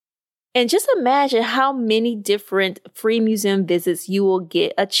And just imagine how many different free museum visits you will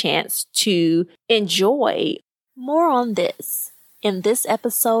get a chance to enjoy. More on this in this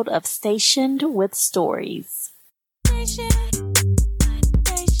episode of Stationed with Stories.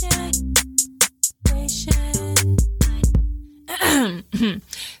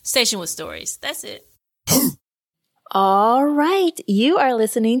 Station with Stories. That's it. All right. You are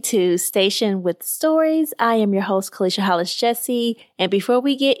listening to Station with Stories. I am your host, Kelicia Hollis Jessie. And before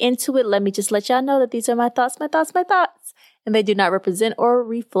we get into it, let me just let y'all know that these are my thoughts. And they do not represent or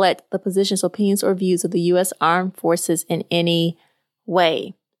reflect the positions, opinions, or views of the U.S. Armed Forces in any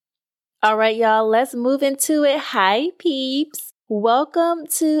way. All right, y'all, let's move into it. Hi, peeps. Welcome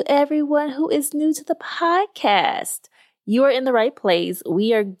to everyone who is new to the podcast. You are in the right place.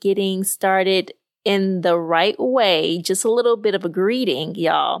 We are getting started in the right way. Just a little bit of a greeting,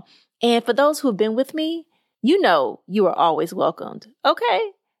 y'all. And for those who have been with me, you know you are always welcomed.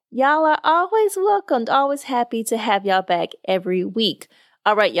 Okay? Y'all are always welcomed. Always happy to have y'all back every week.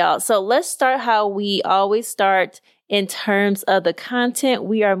 All right, y'all. So let's start how we always start in terms of the content.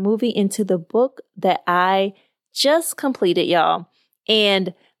 We are moving into the book that I just completed, y'all.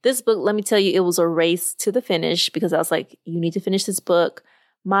 And this book, let me tell you, it was a race to the finish because I was like, you need to finish this book.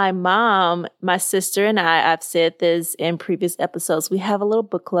 My mom, my sister, and I've said this in previous episodes, we have a little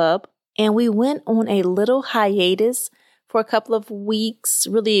book club, and we went on a little hiatus for a couple of weeks.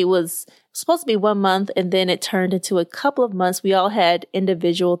 Really, it was supposed to be 1 month, and then it turned into a couple of months. We all had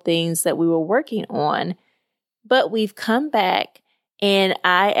individual things that we were working on, but we've come back, and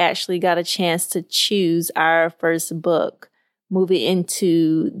I actually got a chance to choose our first book moving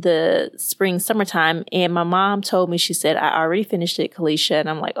into the spring, summertime. And my mom told me, she said, I already finished it, Kelicia. And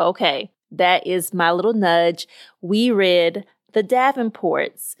I'm like, okay, that is my little nudge. We read The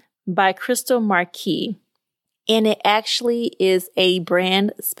Davenports by Krystal Marquis. And it actually is a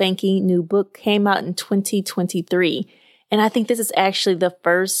brand spanking new book, came out in 2023. And I think this is actually the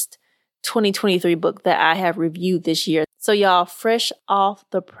first 2023 book that I have reviewed this year. So y'all, fresh off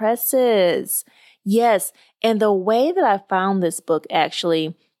the presses. Yes. And the way that I found this book,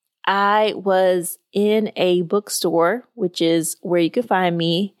 actually, I was in a bookstore, which is where you can find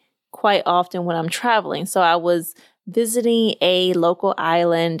me quite often when I'm traveling. So I was visiting a local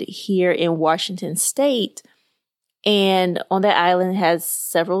island here in Washington State. And on that island has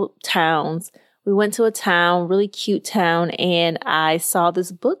several towns. We went to a town, really cute town, and I saw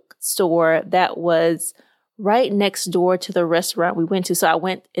this bookstore that was right next door to the restaurant we went to. So I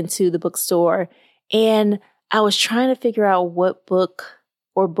went into the bookstore and I was trying to figure out what book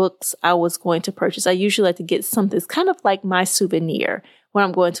or books I was going to purchase. I usually like to get something. It's kind of like my souvenir when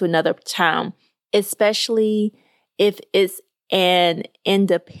I'm going to another town, especially if it's an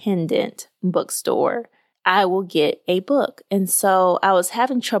independent bookstore. I will get a book. And so I was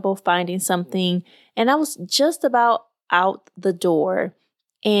having trouble finding something, and I was just about out the door,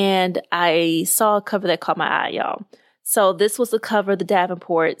 and I saw a cover that caught my eye, y'all. So this was the cover, The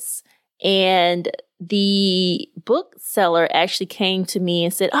Davenports. And the bookseller actually came to me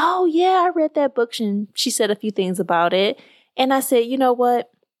and said, oh, yeah, I read that book. And she said a few things about it. And I said, you know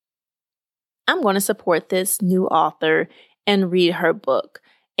what? I'm going to support this new author and read her book.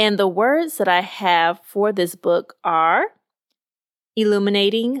 And the words that I have for this book are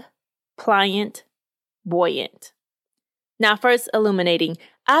illuminating, pliant, buoyant. Now, first, illuminating.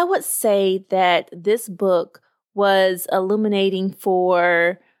 I would say that this book was illuminating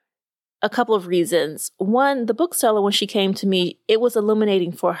for a couple of reasons. One, the bookseller, when she came to me, it was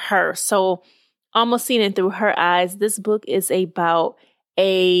illuminating for her. So almost seeing it through her eyes, this book is about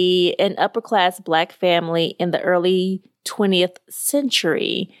an upper class Black family in the early 20th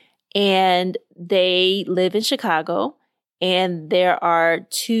century. And they live in Chicago. And there are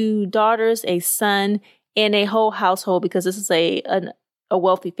 2 daughters, a son, and a whole household, because this is a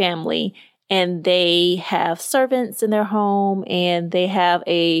wealthy family. And they have servants in their home, and they have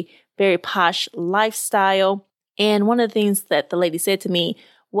a very posh lifestyle. And one of the things that the lady said to me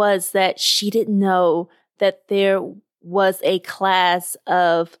was that she didn't know that there was a class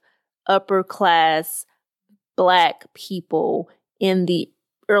of upper class Black people in the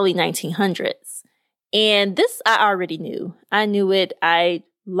early 1900s. And this I already knew. I knew it. I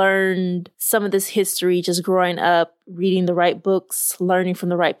learned some of this history just growing up, reading the right books, learning from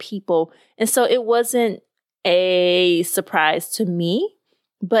the right people. And so it wasn't a surprise to me.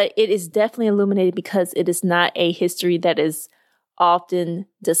 But it is definitely illuminated because it is not a history that is often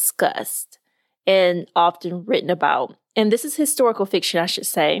discussed and often written about. And this is historical fiction, I should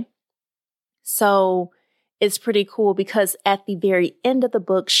say. So it's pretty cool because at the very end of the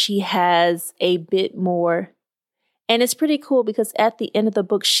book, she has a bit more. And it's pretty cool because at the end of the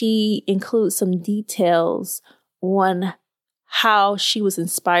book, she includes some details on how she was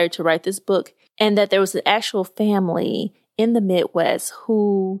inspired to write this book, and that there was an actual family in the Midwest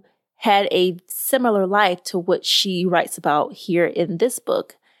who had a similar life to what she writes about here in this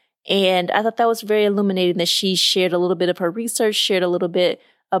book. And I thought that was very illuminating that she shared a little bit of her research, shared a little bit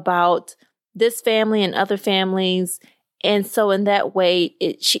about this family and other families. And so in that way,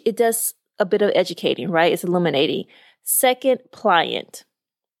 it does a bit of educating, right? It's illuminating. Second, pliant.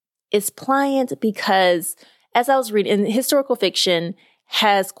 It's pliant because as I was reading, and historical fiction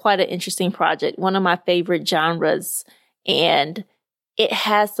has quite an interesting project, one of my favorite genres, and it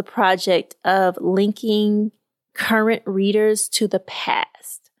has the project of linking current readers to the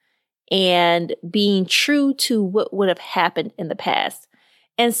past and being true to what would have happened in the past.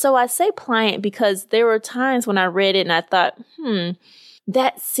 And so I say pliant because there were times when I read it and I thought,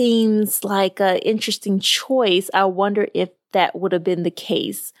 that seems like an interesting choice. I wonder if that would have been the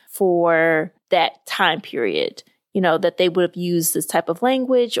case for that time period, that they would have used this type of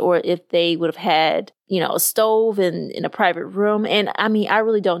language, or if they would have had, a stove in a private room. And I mean, I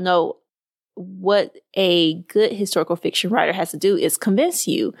really don't know. What a good historical fiction writer has to do is convince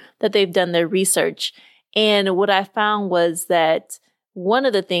you that they've done their research. And what I found was that one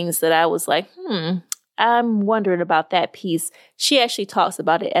of the things that I was like, I'm wondering about that piece. She actually talks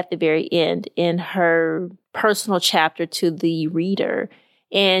about it at the very end in her personal chapter to the reader.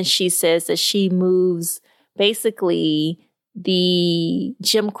 And she says that she moves basically the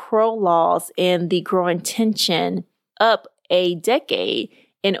Jim Crow laws and the growing tension up a decade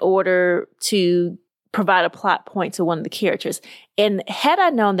in order to provide a plot point to one of the characters. And had I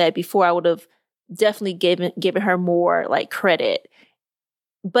known that before, I would have definitely given her more credit.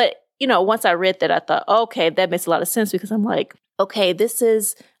 But, once I read that, I thought, okay, that makes a lot of sense, because I'm like, okay,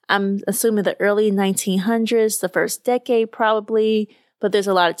 I'm assuming the early 1900s, the first decade probably, but there's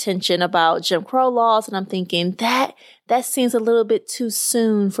a lot of tension about Jim Crow laws. And I'm thinking that seems a little bit too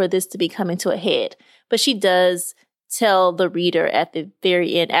soon for this to be coming to a head. But she does tell the reader at the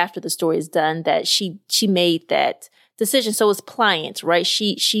very end, after the story is done, that she made that decision. So it's pliant, right?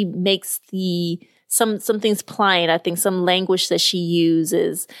 She makes some things pliant. I think some language that she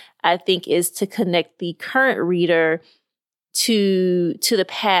uses, I think, is to connect the current reader to the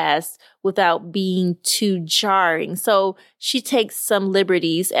past without being too jarring. So she takes some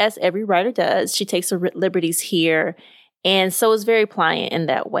liberties, as every writer does. She takes some liberties here. And so it's very pliant in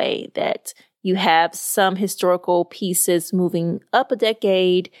that way, that you have some historical pieces moving up a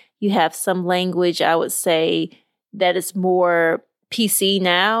decade. You have some language, I would say, that is more PC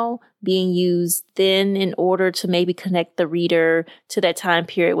now, being used then in order to maybe connect the reader to that time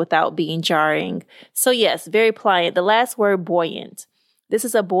period without being jarring. So yes, very pliant. The last word, buoyant. This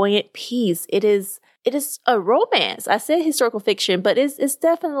is a buoyant piece. It is a romance. I said historical fiction, but it's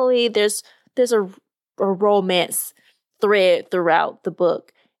definitely, there's a romance thread throughout the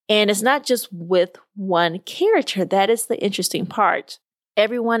book. And it's not just with one character. That is the interesting part.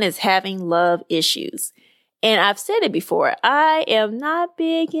 Everyone is having love issues. And I've said it before, I am not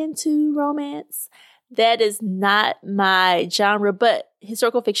big into romance. That is not my genre, but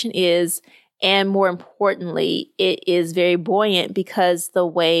historical fiction is. And more importantly, it is very buoyant because the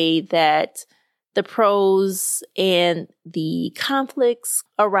way that the prose and the conflicts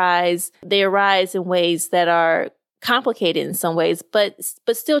arise, they arise in ways that are complicated in some ways, but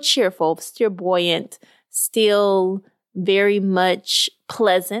still cheerful, still buoyant, still very much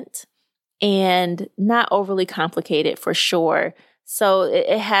pleasant, and not overly complicated for sure. So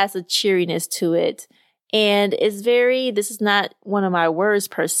it has a cheeriness to it. And it's this is not one of my words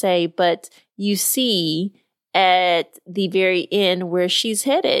per se, but you see at the very end where she's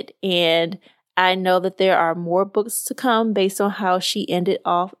headed. And I know that there are more books to come based on how she ended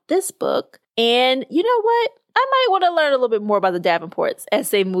off this book. And you know what? I might want to learn a little bit more about the Davenports as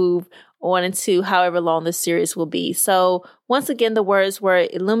they move on into however long this series will be. So once again, the words were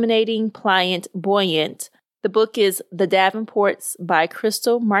illuminating, pliant, buoyant. The book is The Davenports by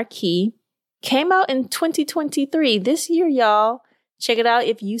Krystal Marquis. Came out in 2023, this year, y'all. Check it out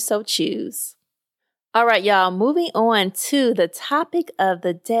if you so choose. All right, y'all, moving on to the topic of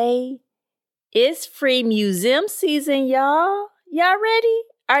the day. It's free museum season, y'all. Y'all ready?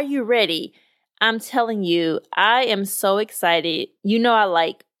 Are you ready? I'm telling you, I am so excited. You know I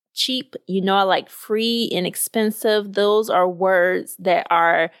like cheap. You know I like free, inexpensive. Those are words that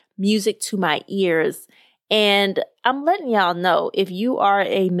are music to my ears. And I'm letting y'all know, if you are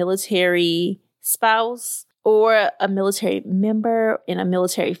a military spouse or a military member in a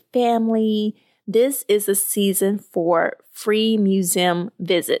military family, this is a season for free museum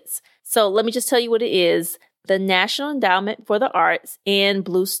visits. So let me just tell you what it is. the National Endowment for the Arts and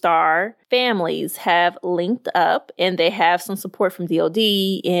Blue Star families have linked up, and they have some support from DoD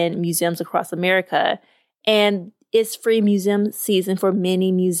and museums across America. And it's free museum season for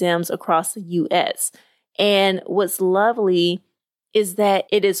many museums across the U.S. And what's lovely is that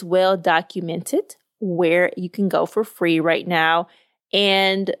it is well documented where you can go for free right now.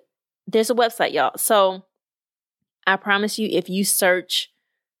 And there's a website, y'all. So I promise you, if you search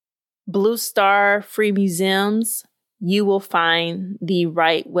Blue Star Free Museums, you will find the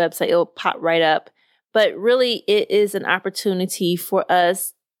right website. It'll pop right up. But really, it is an opportunity for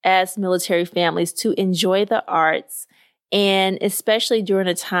us as military families to enjoy the arts, and especially during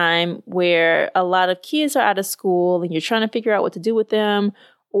a time where a lot of kids are out of school and you're trying to figure out what to do with them,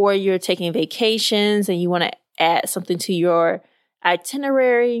 or you're taking vacations and you want to add something to your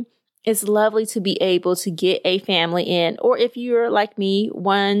itinerary. It's lovely to be able to get a family in, or if you're like me,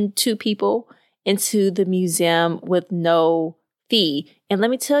 1-2 people into the museum with no fee. And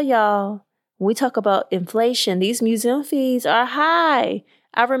let me tell y'all, when we talk about inflation, these museum fees are high.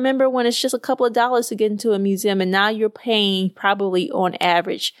 I remember when it's just a couple of dollars to get into a museum, and now you're paying probably on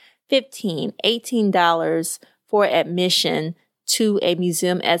average $15, $18 for admission to a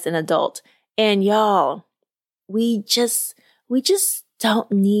museum as an adult. And y'all, we just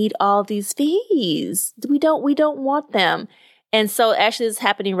don't need all these fees. We don't want them. And so actually it's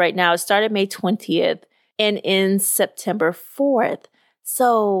happening right now. It started May 20th and ends September 4th.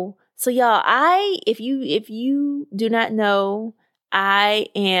 So y'all, if you do not know, I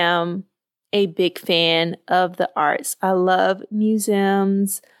am a big fan of the arts. I love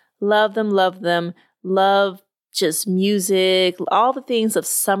museums, love them, love just music, all the things of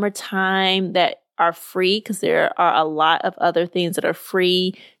summertime that are free, because there are a lot of other things that are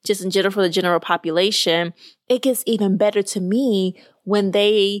free just in general for the general population. It gets even better to me when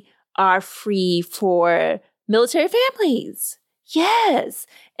they are free for military families. Yes.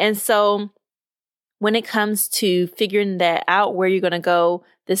 And so when it comes to figuring that out, where you're going to go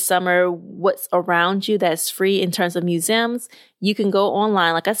this summer, what's around you that's free in terms of museums, you can go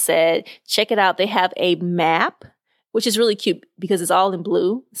online. Like I said, check it out. They have a map, which is really cute because it's all in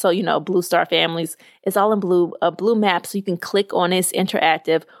blue. So, Blue Star families, it's all in blue, a blue map. So you can click on it, it's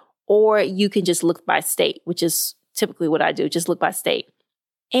interactive, or you can just look by state, which is typically what I do, just look by state.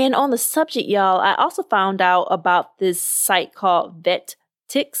 And on the subject, y'all, I also found out about this site called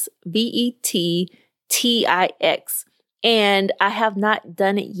VetTix, VETTIX. And I have not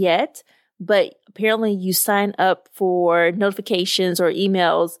done it yet, but apparently you sign up for notifications or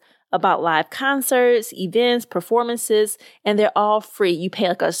emails about live concerts, events, performances, and they're all free. You pay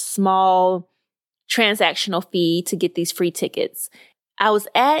like a small transactional fee to get these free tickets. I was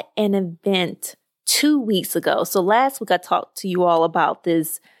at an event 2 weeks ago. So last week I talked to you all about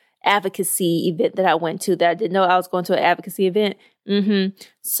this advocacy event that I went to that I didn't know I was going to an advocacy event.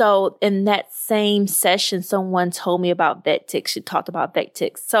 So in that same session, someone told me about VetTix. She talked about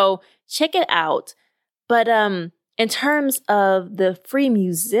VetTix. So check it out. But in terms of the free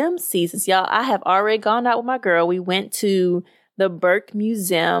museum seasons, y'all, I have already gone out with my girl. We went to the Burke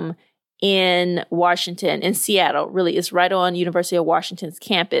Museum in Washington, in Seattle. Really, it's right on University of Washington's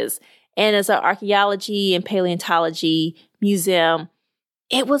campus. And it's an archaeology and paleontology museum.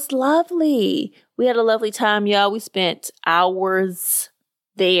 It was lovely. We had a lovely time, y'all. We spent hours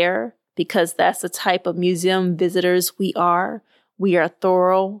there because that's the type of museum visitors we are. We are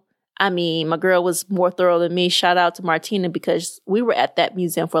thorough. I mean, my girl was more thorough than me. Shout out to Martina, because we were at that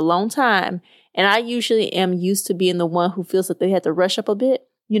museum for a long time. And I usually am used to being the one who feels that they had to rush up a bit,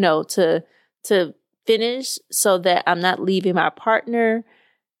 to finish, so that I'm not leaving my partner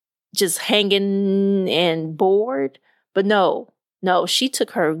just hanging and bored. But no, she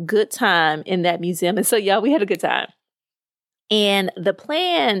took her good time in that museum. And so, y'all, we had a good time. And the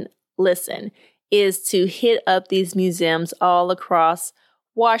plan, listen, is to hit up these museums all across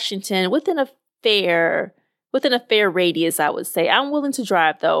Washington within a fair radius, I would say. I'm willing to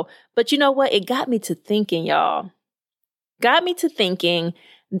drive, though. But you know what? It got me to thinking, y'all. Got me to thinking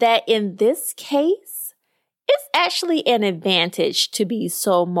that in this case, it's actually an advantage to be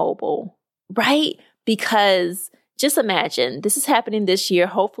so mobile, right? Because just imagine, this is happening this year.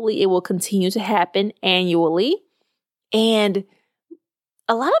 Hopefully, it will continue to happen annually. And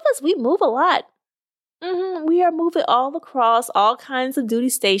a lot of us, we move a lot. We are moving all across all kinds of duty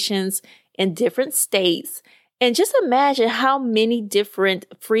stations in different states. And just imagine how many different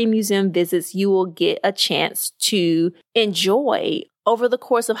free museum visits you will get a chance to enjoy over the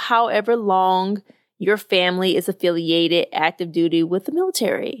course of however long your family is affiliated active duty with the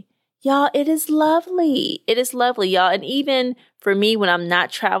military. Y'all, it is lovely. It is lovely, y'all. And even for me, when I'm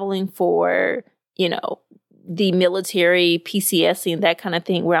not traveling for, the military, PCSing, that kind of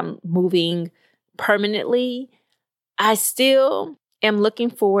thing, where I'm moving permanently, I still am looking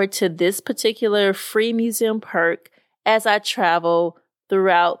forward to this particular free museum perk as I travel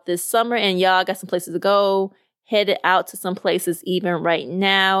throughout this summer. And y'all, I got some places to go, headed out to some places even right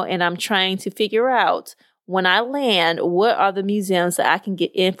now. And I'm trying to figure out when I land, what are the museums that I can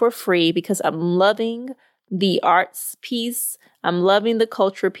get in for free, because I'm loving the arts piece. I'm loving the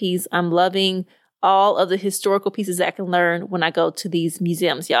culture piece. I'm loving all of the historical pieces that I can learn when I go to these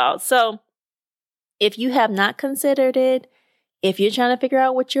museums, y'all. So if you have not considered it, if you're trying to figure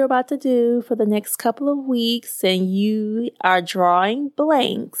out what you're about to do for the next couple of weeks and you are drawing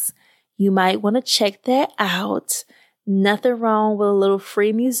blanks, you might want to check that out. Nothing wrong with a little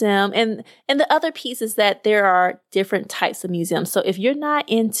free museum. And the other piece is that there are different types of museums. So if you're not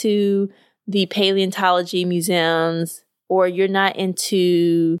into the paleontology museums, or you're not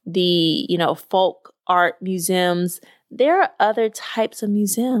into the, folk art museums, there are other types of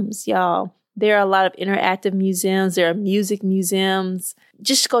museums, y'all. There are a lot of interactive museums. There are music museums.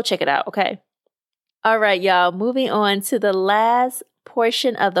 Just go check it out, okay? All right, y'all. Moving on to the last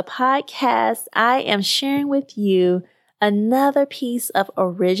portion of the podcast, I am sharing with you another piece of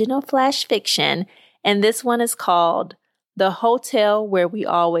original flash fiction, and this one is called The Hotel Where We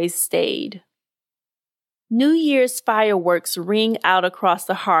Always Stayed. New Year's fireworks ring out across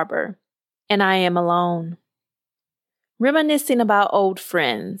the harbor, and I am alone, reminiscing about old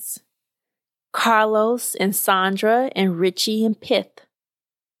friends. Carlos and Sandra and Richie and Pith,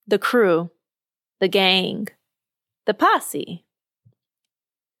 the crew, the gang, the posse.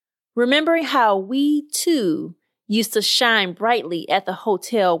 Remembering how we, too, used to shine brightly at the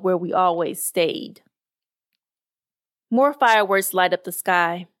hotel where we always stayed. More fireworks light up the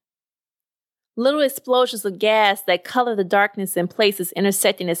sky. Little explosions of gas that color the darkness in places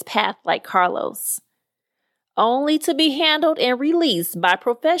intersecting its path like Carlos. Only to be handled and released by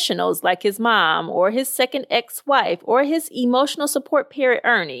professionals like his mom or his second ex-wife or his emotional support parent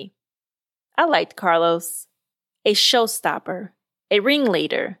Ernie. I liked Carlos, a showstopper, a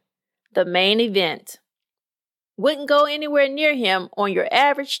ringleader, the main event. Wouldn't go anywhere near him on your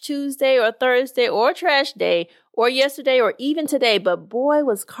average Tuesday or Thursday or trash day or yesterday or even today, but boy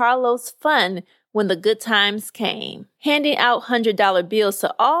was Carlos fun when the good times came, handing out $100 bills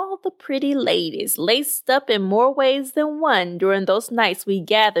to all the pretty ladies, laced up in more ways than one during those nights we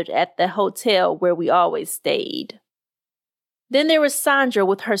gathered at the hotel where we always stayed. Then there was Sandra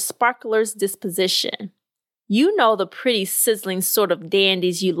with her sparkler's disposition. You know, the pretty sizzling sort of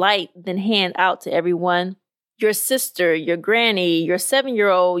dandies you light then hand out to everyone. Your sister, your granny, your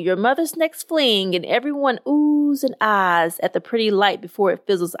 7-year-old, your mother's next fling, and everyone oohs and ahs at the pretty light before it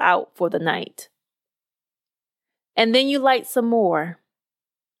fizzles out for the night. And then you light some more.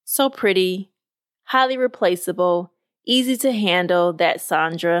 So pretty, highly replaceable, easy to handle, that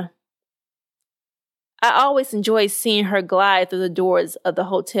Sandra. I always enjoyed seeing her glide through the doors of the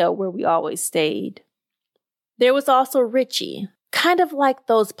hotel where we always stayed. There was also Richie, kind of like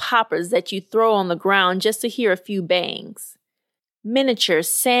those poppers that you throw on the ground just to hear a few bangs. Miniature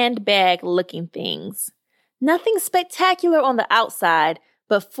sandbag-looking things. Nothing spectacular on the outside,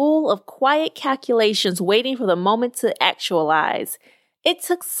 but full of quiet calculations waiting for the moment to actualize. It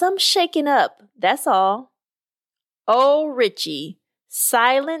took some shaking up, that's all. Oh, Richie.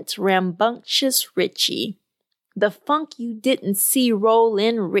 Silent, rambunctious Richie. The funk you didn't see roll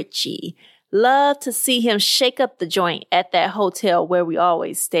in Richie. Loved to see him shake up the joint at that hotel where we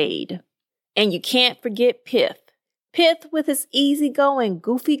always stayed. And you can't forget Pith. Pith with his easygoing,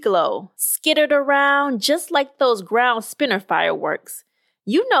 goofy glow. Skittered around just like those ground spinner fireworks.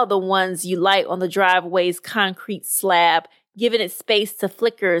 You know, the ones you light on the driveway's concrete slab, giving it space to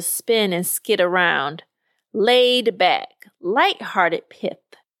flicker, spin, and skid around. Laid back, light-hearted Pith.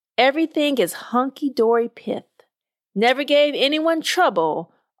 Everything is hunky-dory Pith. Never gave anyone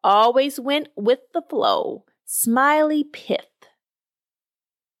trouble. Always went with the flow. Smiley Pith.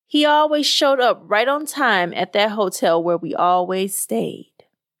 He always showed up right on time at that hotel where we always stayed.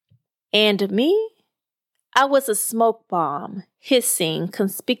 And me? I was a smoke bomb, hissing,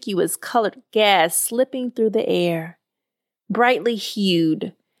 conspicuous colored gas slipping through the air. Brightly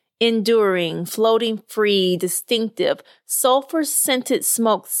hued, enduring, floating free, distinctive, sulfur-scented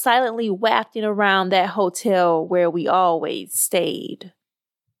smoke silently wafting around that hotel where we always stayed.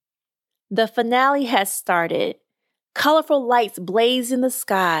 The finale has started. Colorful lights blaze in the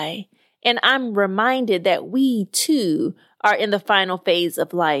sky, and I'm reminded that we, too, are in the final phase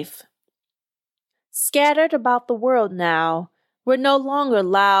of life. Scattered about the world now, we're no longer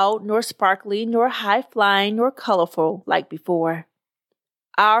loud, nor sparkly, nor high-flying, nor colorful like before.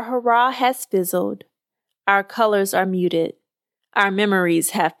 Our hurrah has fizzled. Our colors are muted. Our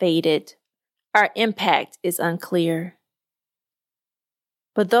memories have faded. Our impact is unclear.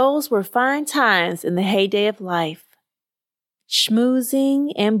 But those were fine times in the heyday of life.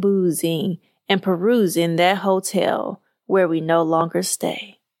 Schmoozing and boozing and perusing that hotel where we no longer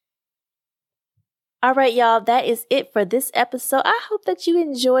stay. All right, y'all, that is it for this episode. I hope that you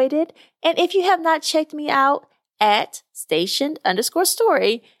enjoyed it. And if you have not checked me out at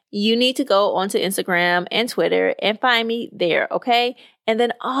station_story, you need to go onto Instagram and Twitter and find me there, okay? And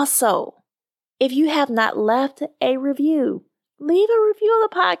then also, if you have not left a review, leave a review of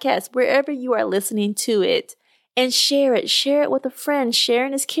the podcast wherever you are listening to it. And share it. Share it with a friend.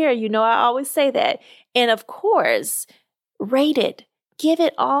 Sharing is care. You know, I always say that. And of course, rate it. Give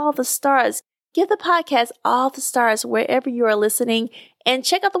it all the stars. Give the podcast all the stars wherever you are listening. And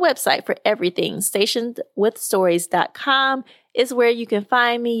check out the website for everything. stationwithstories.com is where you can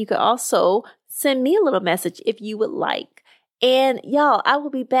find me. You can also send me a little message if you would like. And y'all, I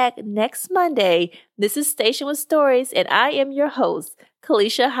will be back next Monday. This is Station with Stories, and I am your host,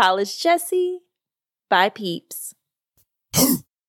 Kelicia Hollis Jessie. Bye, peeps.